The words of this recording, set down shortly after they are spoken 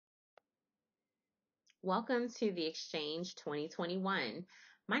Welcome to the Exchange 2021.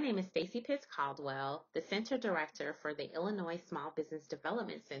 My name is Stacy Pitts Caldwell, the Center Director for the Illinois Small Business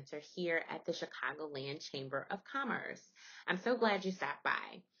Development Center here at the Chicagoland Chamber of Commerce. I'm so glad you stopped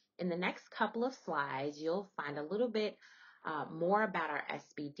by. In the next couple of slides, you'll find a little bit more about our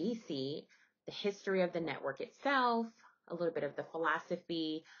SBDC, the history of the network itself, a little bit of the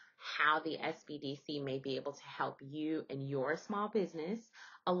philosophy, how the SBDC may be able to help you and your small business,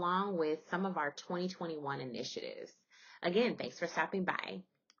 along with some of our 2021 initiatives. Again, thanks for stopping by.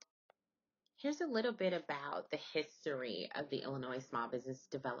 Here's a little bit about the history of the Illinois Small Business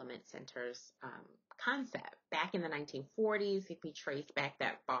Development Center's concept. Back in the 1940s, if we trace back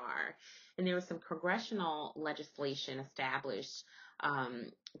that far, and there was some congressional legislation established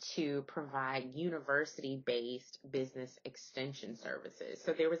to provide university-based business extension services.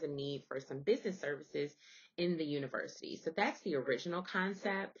 So there was a need for some business services in the university. So that's the original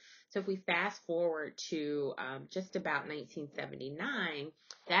concept. So if we fast forward to just about 1979,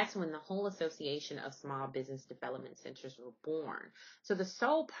 that's when the whole Association of Small Business Development Centers were born. So the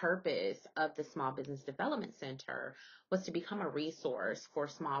sole purpose of the Small Business Development Center was to become a resource for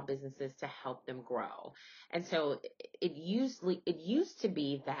small businesses to help them grow. And so it used to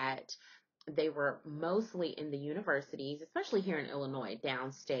be that they were mostly in the universities, especially here in Illinois,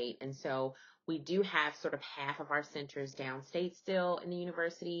 downstate. And so we do have sort of half of our centers downstate still in the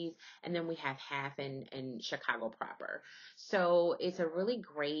universities, and then we have half in Chicago proper. So it's a really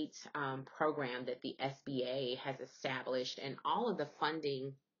great program that the SBA has established, and all of the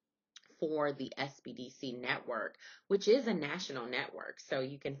funding for the SBDC network, which is a national network. So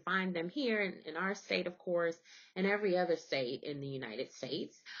you can find them here in our state, of course, and every other state in the United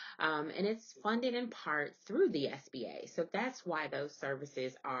States. And it's funded in part through the SBA. So that's why those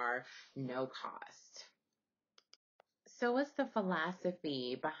services are no cost. So what's the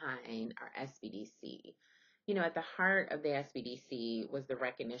philosophy behind our SBDC? At the heart of the SBDC was the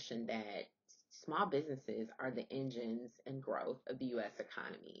recognition that small businesses are the engines and growth of the U.S.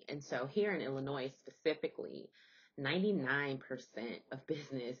 economy. And so here in Illinois specifically, 99% of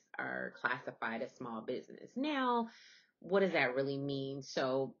business are classified as small business. Now, what does that really mean?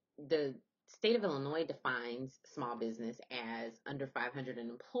 So the state of Illinois defines small business as under 500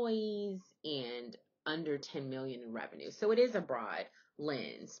 employees and under 10 million in revenue. So it is a broad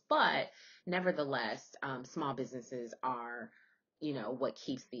lens, but nevertheless, small businesses are, what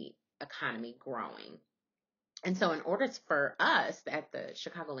keeps the economy growing. And so in order for us at the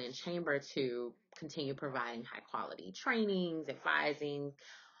Chicagoland Chamber to continue providing high quality trainings, advising,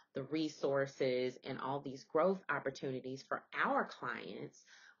 the resources, and all these growth opportunities for our clients,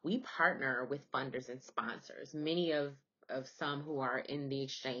 we partner with funders and sponsors, many of some who are in the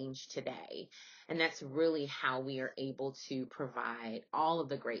exchange today. And that's really how we are able to provide all of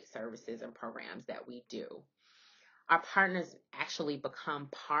the great services and programs that we do. Our partners actually become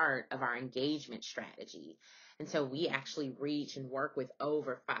part of our engagement strategy. And so we actually reach and work with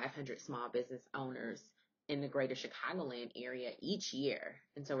over 500 small business owners in the greater Chicagoland area each year.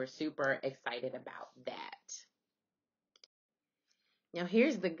 And so we're super excited about that. Now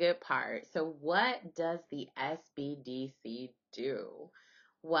here's the good part. So what does the SBDC do?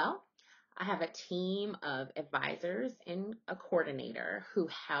 Well, I have a team of advisors and a coordinator who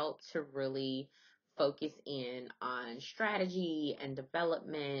help to really focus in on strategy and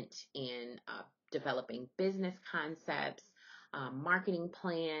development and developing business concepts, marketing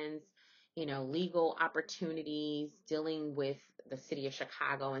plans, legal opportunities, dealing with the city of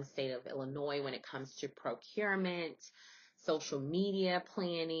Chicago and state of Illinois when it comes to procurement, social media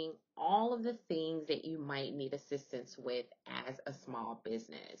planning, all of the things that you might need assistance with as a small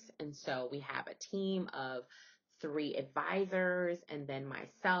business. And so we have a team of 3 advisors and then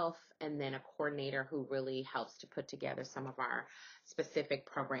myself and then a coordinator who really helps to put together some of our specific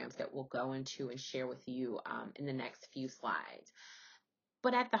programs that we'll go into and share with you in the next few slides.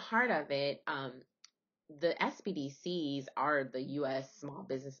 But at the heart of it, the SBDCs are the U.S. Small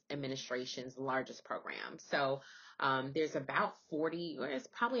Business Administration's largest program. So there's about 40, or it's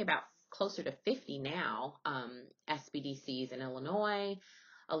probably about closer to 50 now, SBDCs in Illinois,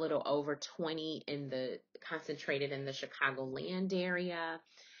 a little over 20 concentrated in the Chicagoland area.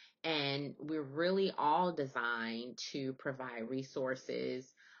 And we're really all designed to provide resources,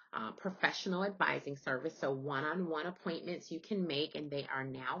 professional advising service. So one-on-one appointments you can make, and they are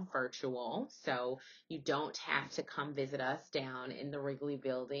now virtual. So you don't have to come visit us down in the Wrigley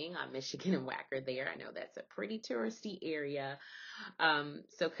building on Michigan and Wacker there. I know that's a pretty touristy area.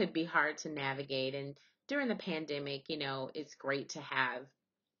 So it could be hard to navigate. And during the pandemic, it's great to have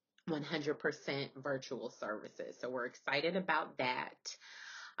 100% virtual services. So we're excited about that.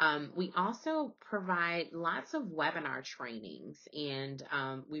 We also provide lots of webinar trainings, and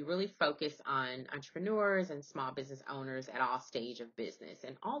we really focus on entrepreneurs and small business owners at all stages of business.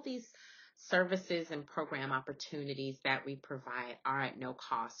 And all these services and program opportunities that we provide are at no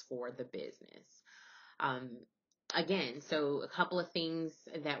cost for the business. Um, Again, so a couple of things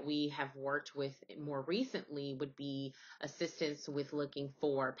that we have worked with more recently would be assistance with looking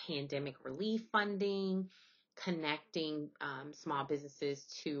for pandemic relief funding, connecting small businesses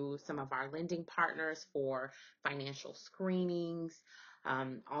to some of our lending partners for financial screenings.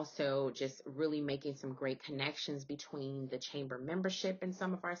 Also, just really making some great connections between the chamber membership and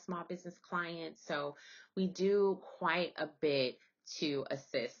some of our small business clients. So we do quite a bit to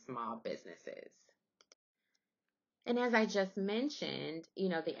assist small businesses. And as I just mentioned,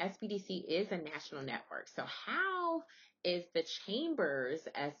 the SBDC is a national network. So how is the Chamber's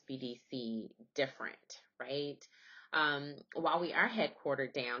SBDC different, right? While we are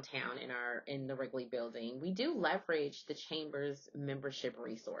headquartered downtown in the Wrigley building, we do leverage the Chamber's membership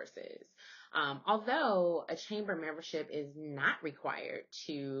resources. Although a Chamber membership is not required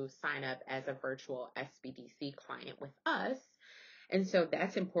to sign up as a virtual SBDC client with us. And so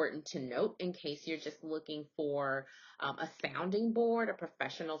that's important to note in case you're just looking for a sounding board, a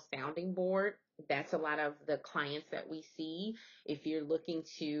professional sounding board. That's a lot of the clients that we see. If you're looking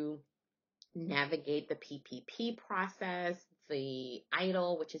to navigate the PPP process, the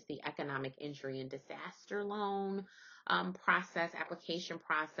EIDL, which is the Economic Injury and Disaster Loan application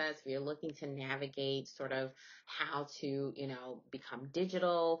process. If you're looking to navigate sort of how to, become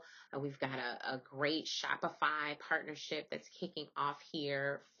digital, we've got a great Shopify partnership that's kicking off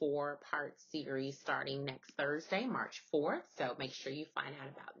here, 4-part series starting next Thursday, March 4th. So make sure you find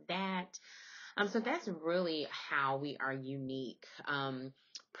out about that. So that's really how we are unique.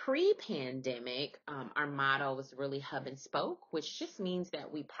 Pre-pandemic, our motto was really hub and spoke, which just means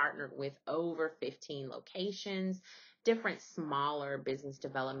that we partnered with over 15 locations, different smaller business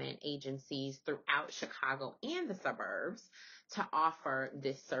development agencies throughout Chicago and the suburbs to offer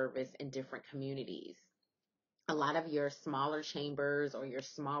this service in different communities. A lot of your smaller chambers or your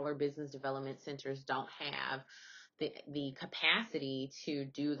smaller business development centers don't have the capacity to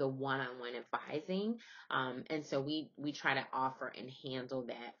do the one-on-one advising. And so we try to offer and handle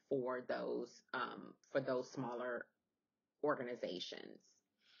that for those smaller organizations.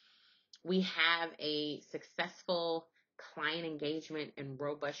 We have a successful client engagement and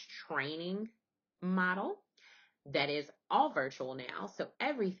robust training model that is all virtual now. So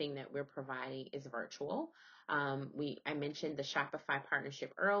everything that we're providing is virtual. I mentioned the Shopify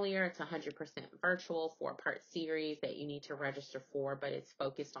partnership earlier. It's 100% virtual, 4-part series that you need to register for, but it's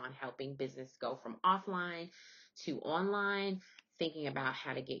focused on helping business go from offline to online, thinking about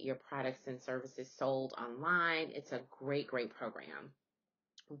how to get your products and services sold online. It's a great, great program.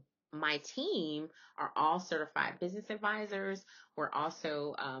 My team are all certified business advisors. We're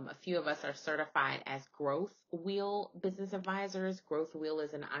also, a few of us are certified as Growth Wheel business advisors. Growth Wheel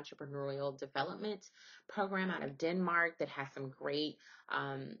is an entrepreneurial development program out of Denmark that has some great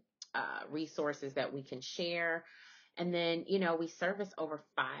resources that we can share. And then, we service over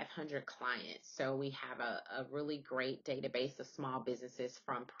 500 clients. So we have a really great database of small businesses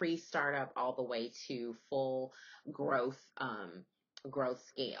from pre-startup all the way to full growth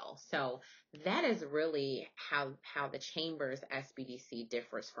scale. So that is really how the Chamber's SBDC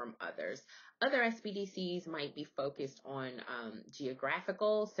differs from others. Other SBDCs might be focused on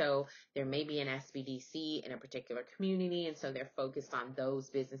geographical. So there may be an SBDC in a particular community, and so they're focused on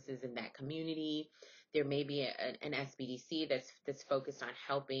those businesses in that community. There may be an SBDC that's focused on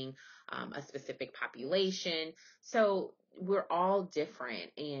helping a specific population. So we're all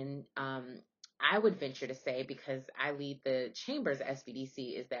different, and I would venture to say, because I lead the Chamber's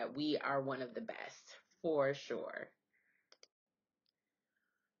SBDC, is that we are one of the best, for sure.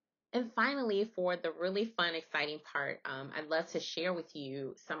 And finally, for the really fun, exciting part, I'd love to share with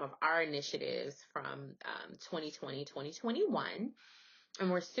you some of our initiatives from 2020, 2021. And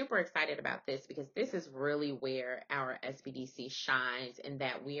we're super excited about this because this is really where our SBDC shines, in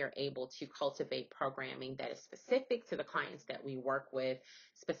that we are able to cultivate programming that is specific to the clients that we work with,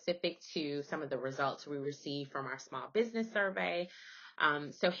 specific to some of the results we receive from our small business survey.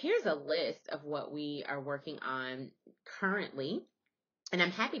 So here's a list of what we are working on currently. And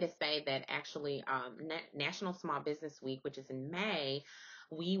I'm happy to say that actually National Small Business Week, which is in May,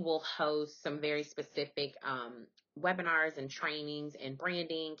 we will host some very specific webinars and trainings in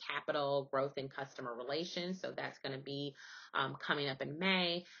branding, capital, growth, and customer relations. So that's going to be coming up in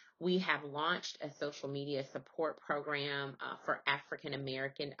May. We have launched a social media support program for African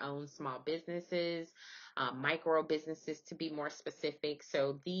American owned small businesses, micro businesses to be more specific.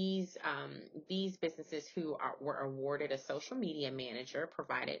 So these businesses who were awarded a social media manager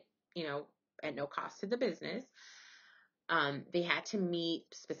provided, at no cost to the business. They had to meet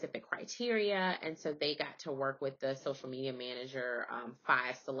specific criteria, and so they got to work with the social media manager,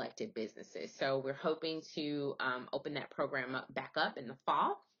 5 selected businesses. So we're hoping to open that program back up in the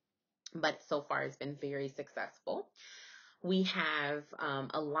fall, but so far it's been very successful. We have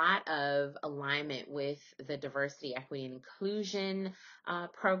a lot of alignment with the diversity, equity, and inclusion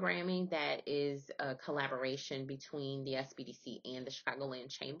programming that is a collaboration between the SBDC and the Chicagoland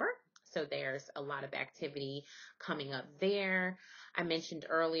Chamber. So there's a lot of activity coming up there. I mentioned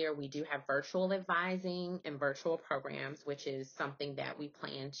earlier, we do have virtual advising and virtual programs, which is something that we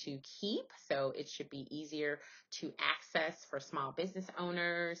plan to keep. So it should be easier to access for small business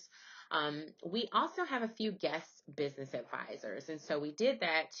owners. We also have a few guest business advisors. And so we did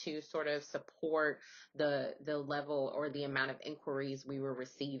that to sort of support the level or the amount of inquiries we were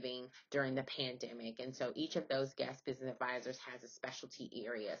receiving during the pandemic. And so each of those guest business advisors has a specialty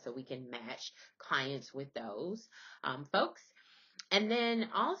area, so we can match clients with those folks. And then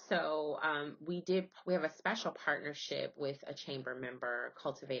also, we have a special partnership with a chamber member,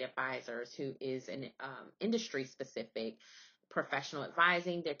 Cultivate Advisors, who is an industry specific professional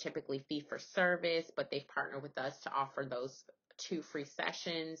advising. They're typically fee for service, but they've partnered with us to offer those 2 free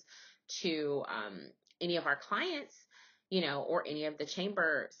sessions to any of our clients, or any of the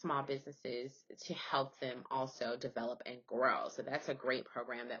chamber small businesses to help them also develop and grow. So that's a great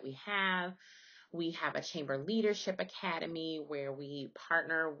program that we have. We have a Chamber Leadership Academy where we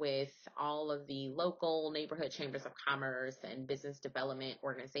partner with all of the local neighborhood chambers of commerce and business development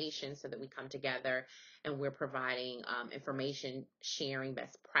organizations so that we come together and we're providing information, sharing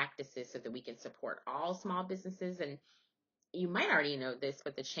best practices so that we can support all small businesses. And you might already know this,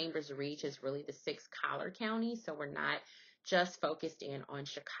 but the Chamber's reach is really the 6 collar counties. So we're not just focused in on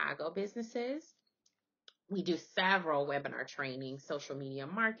Chicago businesses. We do several webinar trainings, social media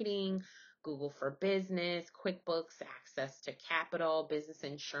marketing, Google for Business, QuickBooks, access to capital, business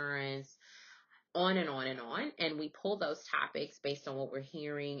insurance, on and on and on. And we pull those topics based on what we're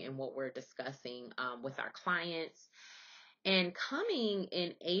hearing and what we're discussing with our clients. And coming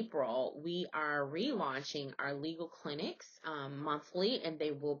in April, we are relaunching our legal clinics monthly, and they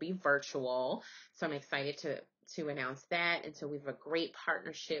will be virtual. So I'm excited to announce that. And so we have a great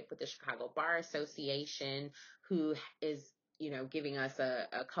partnership with the Chicago Bar Association, who is giving us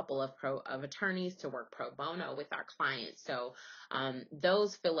a couple of attorneys to work pro bono with our clients. So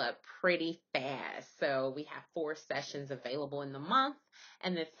those fill up pretty fast. So we have 4 sessions available in the month,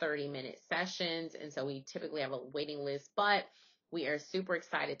 and the 30-minute sessions. And so we typically have a waiting list, but we are super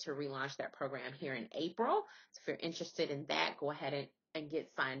excited to relaunch that program here in April. So if you're interested in that, go ahead and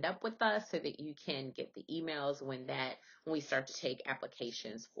get signed up with us so that you can get the emails when we start to take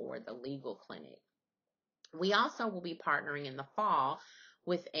applications for the legal clinic. We also will be partnering in the fall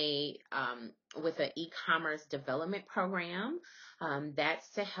with an e-commerce development program. That's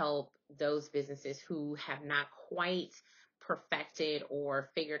to help those businesses who have not quite perfected or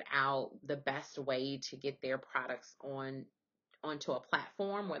figured out the best way to get their products onto a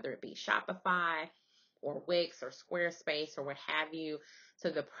platform, whether it be Shopify or Wix or Squarespace or what have you. So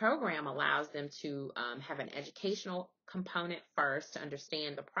the program allows them to have an educational component first to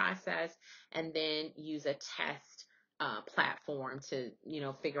understand the process, and then use a test platform to,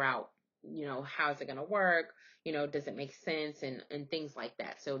 figure out, how is it going to work? Does it make sense, and things like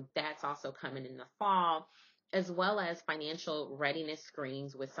that. So that's also coming in the fall, as well as financial readiness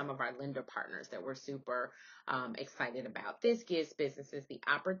screenings with some of our lender partners that we're super excited about. This gives businesses the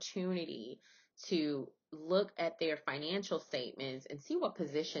opportunity to look at their financial statements and see what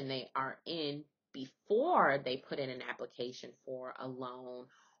position they are in before they put in an application for a loan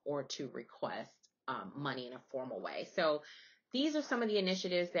or to request money in a formal way. So these are some of the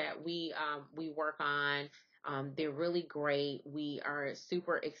initiatives that we work on. They're really great. We are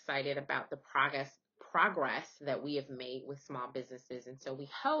super excited about the progress that we have made with small businesses. And so we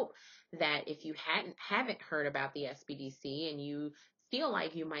hope that if you haven't heard about the SBDC and you feel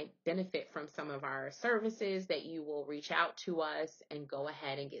like you might benefit from some of our services, that you will reach out to us and go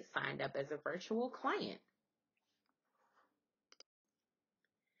ahead and get signed up as a virtual client.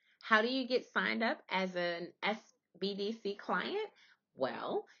 How do you get signed up as an SBDC client?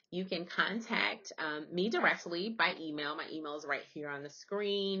 Well, you can contact me directly by email. My email is right here on the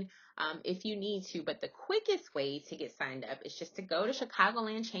screen if you need to. But the quickest way to get signed up is just to go to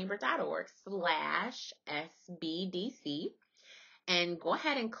chicagolandchamber.org/SBDC. and go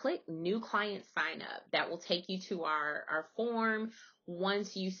ahead and click new client sign up. That will take you to our form.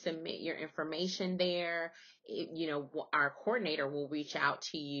 Once you submit your information there, our coordinator will reach out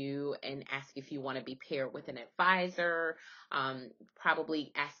to you and ask if you want to be paired with an advisor,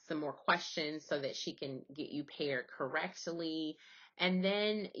 probably ask some more questions so that she can get you paired correctly. And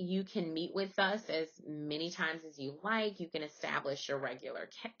then you can meet with us as many times as you like. You can establish your regular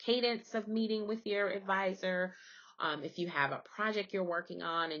cadence of meeting with your advisor. If you have a project you're working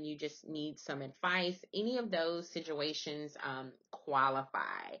on and you just need some advice, any of those situations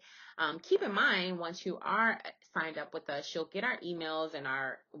qualify. Keep in mind, once you are signed up with us, you'll get our emails and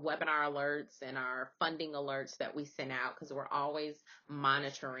our webinar alerts and our funding alerts that we send out, because we're always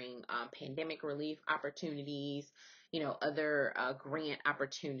monitoring pandemic relief opportunities, other grant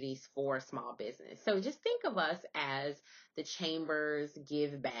opportunities for small business. So just think of us as the Chamber's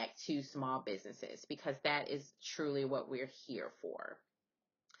give back to small businesses, because that is truly what we're here for.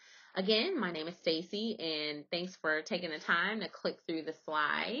 Again, my name is Stacy, and thanks for taking the time to click through the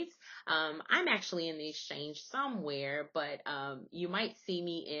slides. I'm actually in the exchange somewhere, but you might see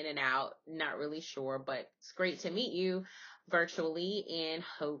me in and out, not really sure, but it's great to meet you virtually and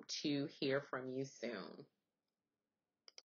hope to hear from you soon.